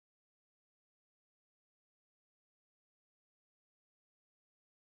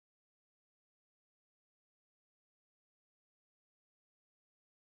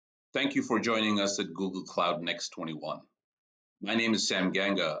Thank you for joining us at Google Cloud Next 21. My name is Sam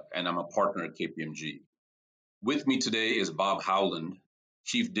Ganga, and I'm a partner at KPMG. With me today is Bob Howland,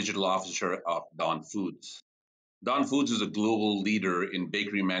 Chief Digital Officer of Dawn Foods. Dawn Foods is a global leader in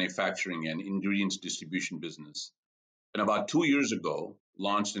bakery manufacturing and ingredients distribution business, and about 2 years ago,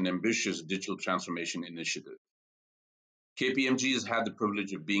 launched an ambitious digital transformation initiative. KPMG has had the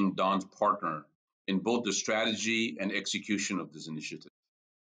privilege of being Dawn's partner in both the strategy and execution of this initiative.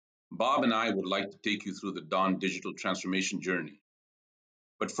 Bob and I would like to take you through the Dawn digital transformation journey.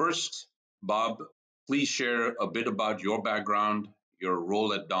 But first, Bob, please share a bit about your background, your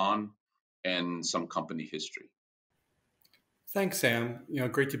role at Dawn, and some company history. Thanks, Sam.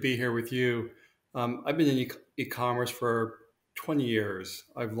 Great to be here with you. I've been in e-commerce for 20 years.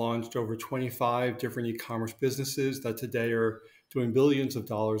 I've launched over 25 different e-commerce businesses that today are doing billions of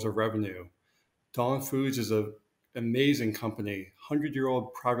dollars of revenue. Dawn Foods is an amazing company,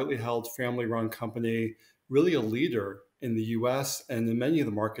 100-year-old privately held family-run company, really a leader in the US and in many of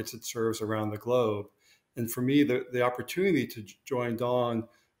the markets it serves around the globe. And for me, the opportunity to join Dawn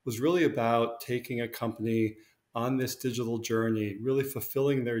was really about taking a company on this digital journey, really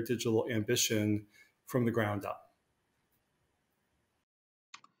fulfilling their digital ambition from the ground up.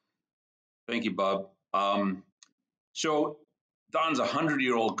 Thank you, Bob. So Dawn's a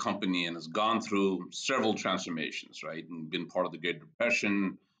 100-year-old company and has gone through several transformations, right? And been part of the Great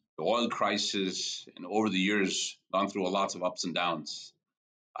Depression, the oil crisis, and over the years, gone through lots of ups and downs.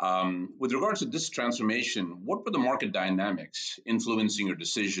 With regards to this transformation, what were the market dynamics influencing your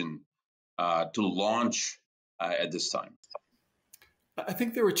decision to launch at this time? I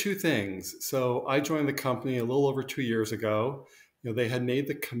think there were two things. So I joined the company a little over 2 years ago. They had made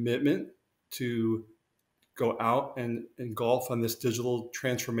the commitment to go out and engulf on this digital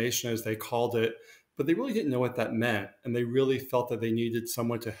transformation, as they called it, but they really didn't know what that meant. And they really felt that they needed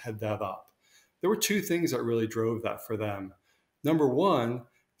someone to head that up. There were two things that really drove that for them. Number one,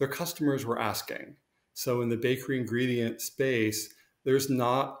 their customers were asking. So in the bakery ingredient space, there was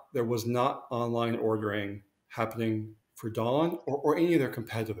not online ordering happening for Dawn or any of their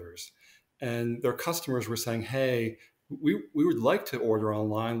competitors. And their customers were saying, hey, we would like to order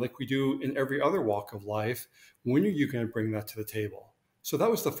online like we do in every other walk of life. When are you going to bring that to the table? So that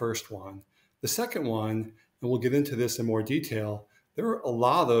was the first one. The second one, and we'll get into this in more detail, there were a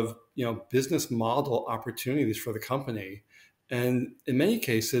lot of business model opportunities for the company. And in many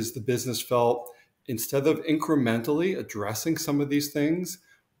cases, the business felt instead of incrementally addressing some of these things,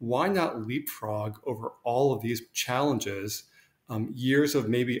 why not leapfrog over all of these challenges, years of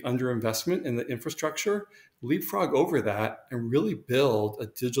maybe underinvestment in the infrastructure, leapfrog over that and really build a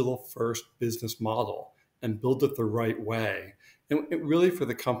digital first business model and build it the right way. And it really, for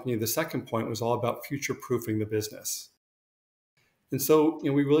the company, the second point was all about future-proofing the business. And so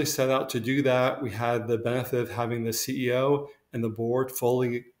we really set out to do that. We had the benefit of having the CEO and the board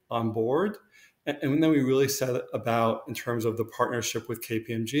fully on board. And then we really set about, in terms of the partnership with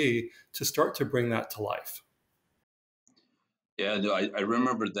KPMG, to start to bring that to life. Yeah, no, I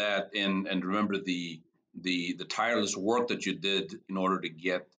remember that, and remember the tireless work that you did in order to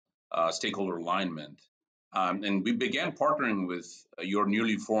get stakeholder alignment. And we began partnering with your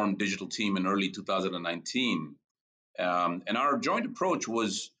newly formed digital team in early 2019. And our joint approach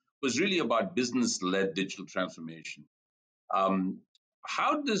was really about business-led digital transformation.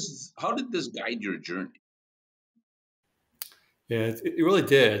 How did this guide your journey? Yeah, it really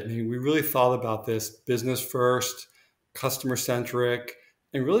did. I mean, we really thought about this business first, customer centric,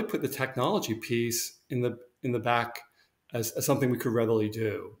 and really put the technology piece in the back as something we could readily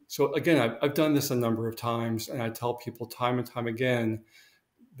do. So again, I've done this a number of times, and I tell people time and time again,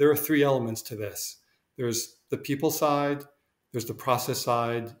 there are three elements to this. There's the people side, there's the process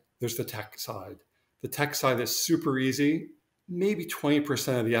side, there's the tech side. The tech side is super easy, maybe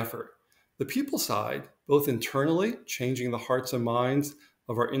 20% of the effort. The people side, both internally, changing the hearts and minds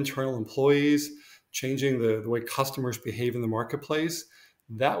of our internal employees, changing the way customers behave in the marketplace,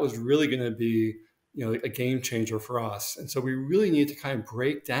 that was really going to be a game changer for us. And so we really need to kind of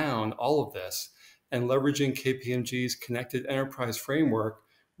break down all of this, and leveraging KPMG's connected enterprise framework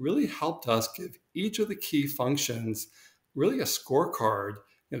really helped us give each of the key functions really a scorecard,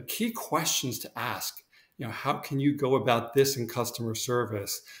 key questions to ask. How can you go about this in customer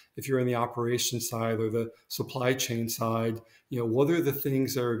service? If you're in the operations side or the supply chain side, what are the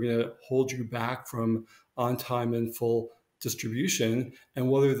things that are going to hold you back from on time and full distribution? And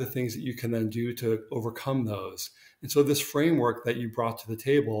what are the things that you can then do to overcome those? And so this framework that you brought to the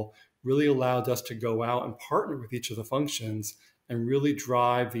table really allowed us to go out and partner with each of the functions and really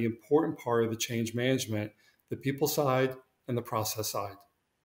drive the important part of the change management, the people side and the process side.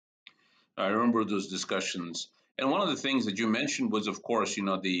 I remember those discussions. And one of the things that you mentioned was, of course,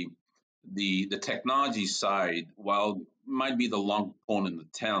 the technology side, while might be the long pole in the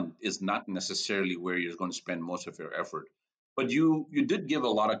tent, is not necessarily where you're going to spend most of your effort. But you did give a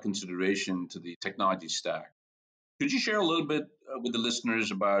lot of consideration to the technology stack. Could you share a little bit with the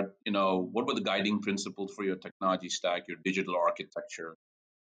listeners about, what were the guiding principles for your technology stack, your digital architecture,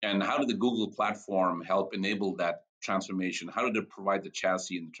 and how did the Google platform help enable that transformation? How did it provide the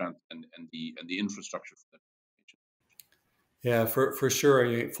chassis and the infrastructure for that transformation? Yeah, for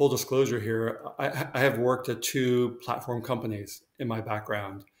sure. Full disclosure here, I have worked at two platform companies in my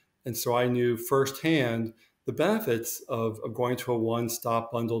background. And so I knew firsthand the benefits of going to a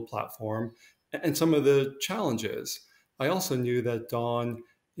one-stop bundled platform and some of the challenges. I also knew that Dawn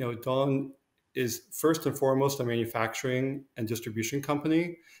is first and foremost a manufacturing and distribution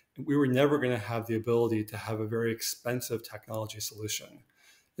company. We were never going to have the ability to have a very expensive technology solution.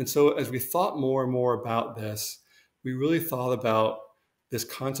 And so as we thought more and more about this, we really thought about this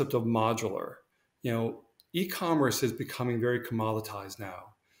concept of modular. You know, e-commerce is becoming very commoditized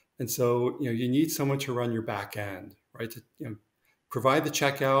now. And so, you need someone to run your back end, right? To, provide the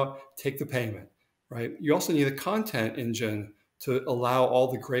checkout, take the payment, right? You also need a content engine to allow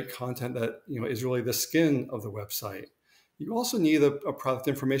all the great content that, is really the skin of the website. You also need a product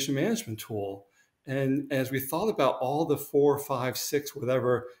information management tool. And as we thought about all the 4, 5, 6,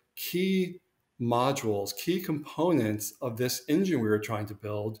 whatever key modules, key components of this engine we were trying to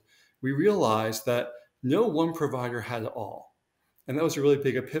build, we realized that no one provider had it all. And that was a really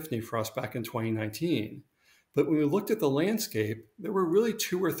big epiphany for us back in 2019. But when we looked at the landscape, there were really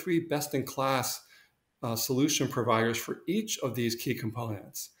 2 or 3 best in class solution providers for each of these key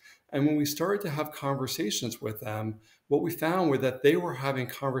components. And when we started to have conversations with them, what we found were that they were having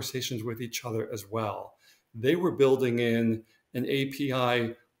conversations with each other as well. They were building in an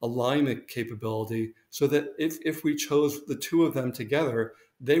API alignment capability so that if we chose the 2 of them together,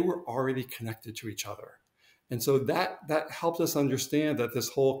 they were already connected to each other. And so that helped us understand that this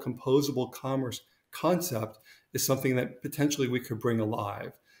whole composable commerce concept is something that potentially we could bring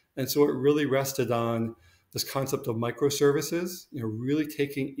alive. And so it really rested on this concept of microservices, really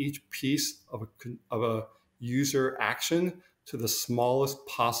taking each piece of a user action to the smallest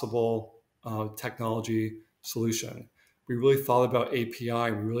possible technology solution. We really thought about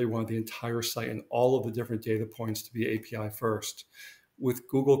API. We really wanted the entire site and all of the different data points to be API first. With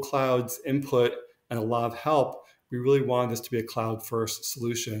Google Cloud's input and a lot of help, we really wanted this to be a cloud first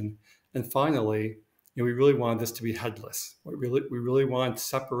solution. And finally, we really wanted this to be headless. We really wanted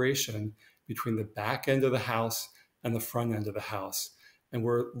separation between the back end of the house and the front end of the house. And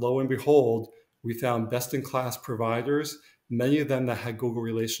lo and behold, we found best in class providers, many of them that had Google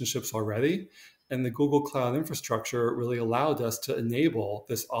relationships already. And the Google Cloud infrastructure really allowed us to enable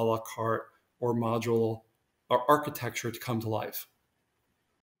this a la carte or module or architecture to come to life.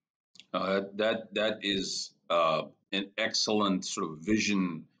 That is an excellent sort of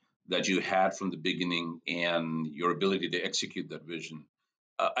vision that you had from the beginning, and your ability to execute that vision.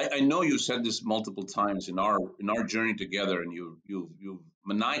 I know you've said this multiple times in our journey together, and you've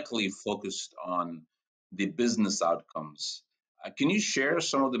maniacally focused on the business outcomes. Can you share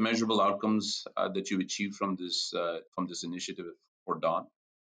some of the measurable outcomes that you achieved from this initiative for Dawn?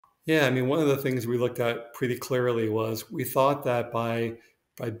 Yeah, I mean, one of the things we looked at pretty clearly was we thought that by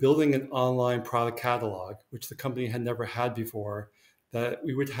building an online product catalog, which the company had never had before, that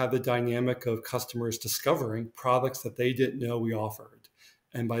we would have the dynamic of customers discovering products that they didn't know we offered.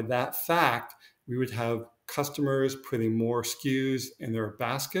 And by that fact, we would have customers putting more SKUs in their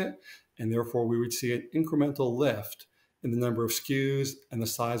basket, and therefore we would see an incremental lift in the number of SKUs and the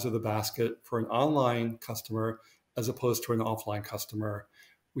size of the basket for an online customer as opposed to an offline customer.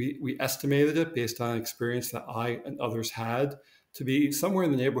 We estimated it based on experience that I and others had to be somewhere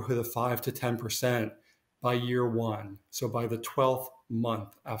in the neighborhood of 5 to 10% by year 1. So by the 12th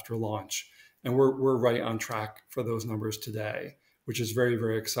month after launch. And we're right on track for those numbers today, which is very,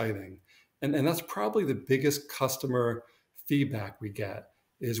 very exciting. And that's probably the biggest customer feedback we get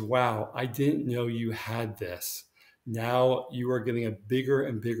is, wow, I didn't know you had this. Now you are getting a bigger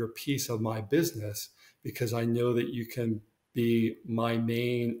and bigger piece of my business because I know that you can be my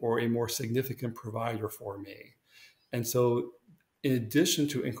main or a more significant provider for me. And so in addition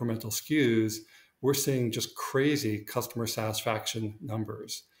to incremental SKUs, we're seeing just crazy customer satisfaction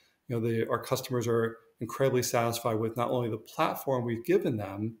numbers. Our customers are incredibly satisfied with not only the platform we've given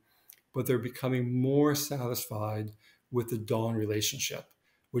them, but they're becoming more satisfied with the Dawn relationship,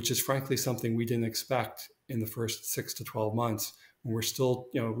 which is frankly something we didn't expect in the first 6 to 12 months when we're still,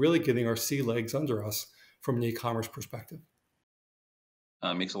 really getting our sea legs under us from an e-commerce perspective.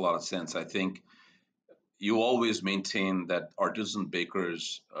 Makes a lot of sense. I think you always maintain that artisan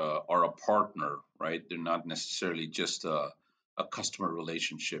bakers are a partner, right? They're not necessarily just a customer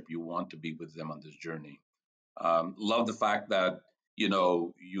relationship. You want to be with them on this journey. Love the fact that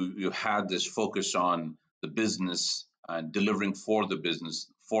you had this focus on the business and delivering for the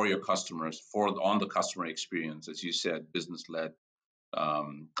business, for your customers, for on the customer experience, as you said, business led,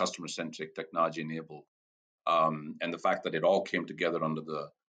 customer centric, technology enabled, and the fact that it all came together under the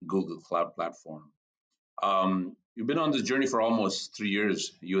Google Cloud platform. You've been on this journey for almost 3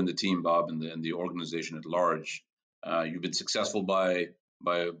 years, you and the team, Bob, and the organization at large. You've been successful by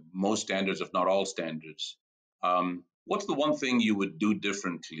most standards, if not all standards. What's the one thing you would do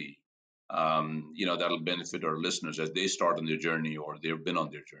differently, that'll benefit our listeners as they start on their journey or they've been on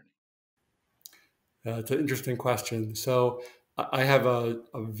their journey? It's an interesting question. So I have a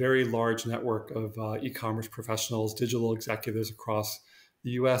very large network of e-commerce professionals, digital executives across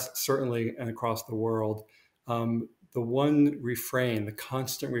the US, certainly, and across the world. The one refrain, the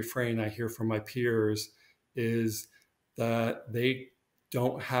constant refrain I hear from my peers is that they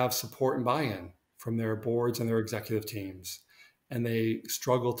don't have support and buy-in from their boards and their executive teams, and they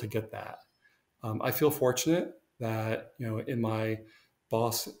struggle to get that. I feel fortunate that in my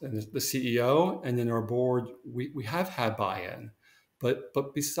boss and the CEO and in our board, we have had buy-in,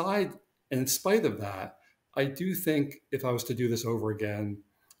 but beside and in spite of that, I do think if I was to do this over again,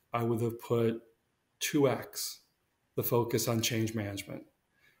 I would have put 2x the focus on change management.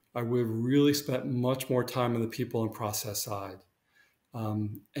 I would have really spent much more time on the people and process side.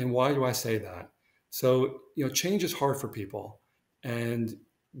 And why do I say that? So, change is hard for people. And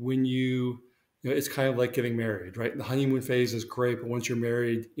when it's kind of like getting married, right? The honeymoon phase is great, but once you're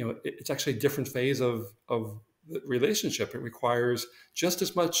married, it's actually a different phase of the relationship. It requires just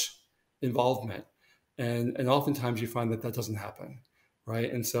as much involvement. And oftentimes you find that doesn't happen,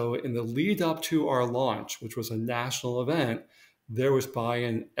 right? And so in the lead up to our launch, which was a national event, there was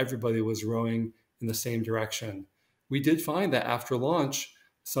buy-in. Everybody was rowing in the same direction. We did find that after launch,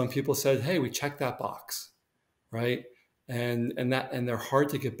 some people said, "Hey, we checked that box," right? And they're hard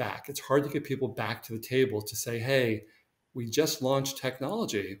to get back. It's hard to get people back to the table to say, "Hey, we just launched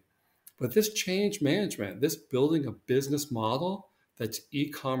technology, but this change management, this building a business model that's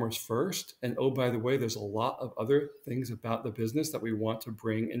e-commerce first, and oh, by the way, there's a lot of other things about the business that we want to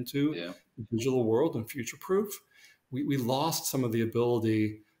bring into the digital world and future-proof." We lost some of the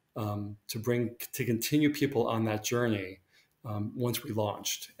ability to continue people on that journey once we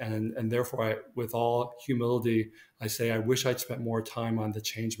launched. And therefore, with all humility, I say I wish I'd spent more time on the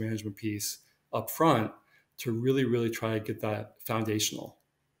change management piece up front to really, really try to get that foundational.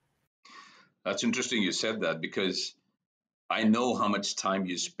 That's interesting you said that, because I know how much time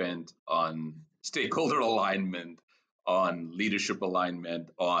you spent on stakeholder alignment, on leadership alignment,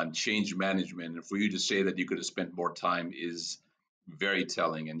 on change management. And for you to say that you could have spent more time is very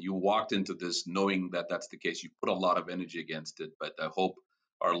telling. And you walked into this knowing that that's the case. You put a lot of energy against it. But I hope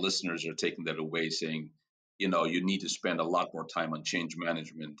our listeners are taking that away, saying, you need to spend a lot more time on change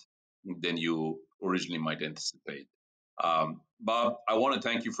management than you originally might anticipate. Bob, I want to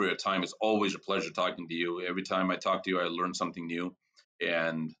thank you for your time. It's always a pleasure talking to you. Every time I talk to you, I learn something new,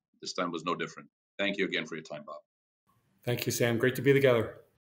 and this time was no different. Thank you again for your time, Bob. Thank you, Sam. Great to be together.